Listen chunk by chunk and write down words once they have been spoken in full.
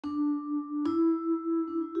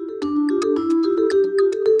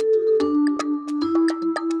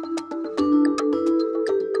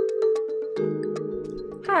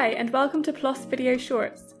Hi and welcome to PLOS Video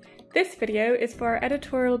Shorts. This video is for our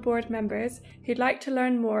editorial board members who'd like to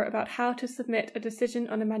learn more about how to submit a decision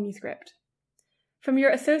on a manuscript. From your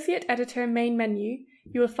Associate Editor main menu,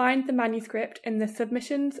 you will find the manuscript in the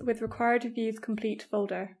Submissions with Required Reviews Complete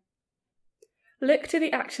folder. Look to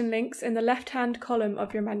the action links in the left-hand column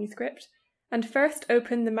of your manuscript and first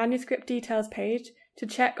open the manuscript details page to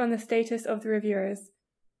check on the status of the reviewers.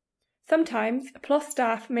 Sometimes, PLOS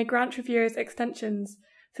staff may grant reviewers extensions,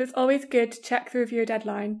 so it's always good to check the reviewer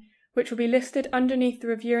deadline, which will be listed underneath the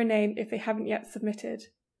reviewer name if they haven't yet submitted.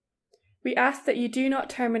 We ask that you do not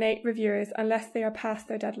terminate reviewers unless they are past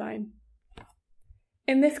their deadline.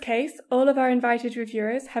 In this case, all of our invited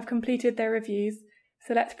reviewers have completed their reviews,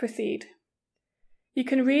 so let's proceed. You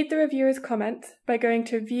can read the reviewers' comments by going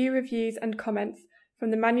to View Reviews and Comments from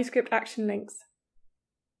the manuscript action links.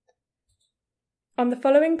 On the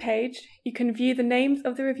following page, you can view the names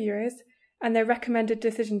of the reviewers and their recommended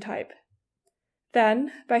decision type.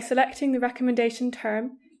 Then, by selecting the recommendation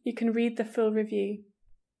term, you can read the full review.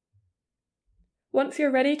 Once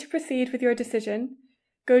you're ready to proceed with your decision,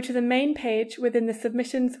 go to the main page within the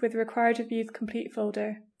Submissions with Required Reviews Complete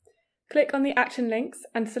folder. Click on the action links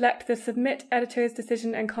and select the Submit Editor's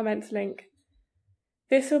Decision and Comments link.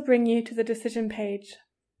 This will bring you to the decision page.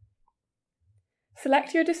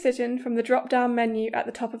 Select your decision from the drop-down menu at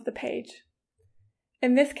the top of the page.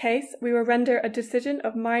 In this case, we will render a decision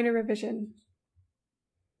of minor revision.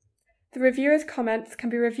 The reviewer's comments can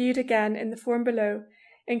be reviewed again in the form below,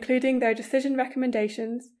 including their decision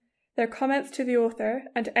recommendations, their comments to the author,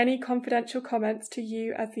 and any confidential comments to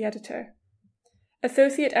you as the editor.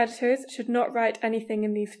 Associate editors should not write anything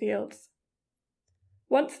in these fields.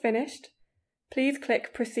 Once finished, please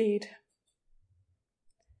click Proceed.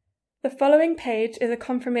 The following page is a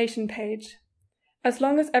confirmation page. As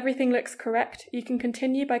long as everything looks correct, you can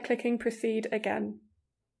continue by clicking Proceed again.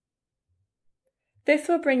 This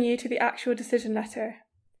will bring you to the actual decision letter.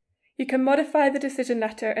 You can modify the decision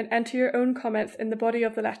letter and enter your own comments in the body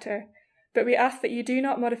of the letter, but we ask that you do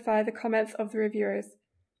not modify the comments of the reviewers.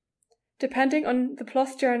 Depending on the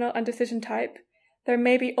PLOS journal and decision type, there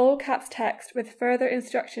may be all caps text with further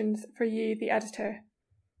instructions for you, the editor.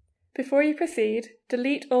 Before you proceed,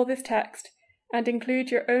 delete all this text and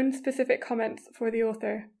include your own specific comments for the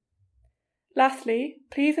author. Lastly,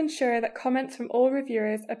 please ensure that comments from all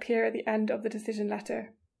reviewers appear at the end of the decision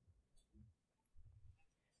letter.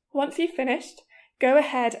 Once you've finished, go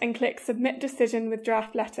ahead and click Submit Decision with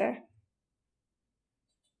Draft Letter.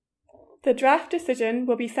 The draft decision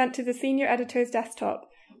will be sent to the senior editor's desktop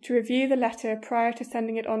to review the letter prior to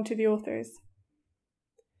sending it on to the authors.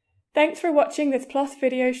 Thanks for watching this PLOS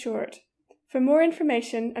video short. For more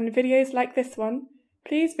information and videos like this one,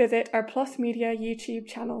 please visit our PLOS Media YouTube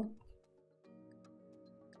channel.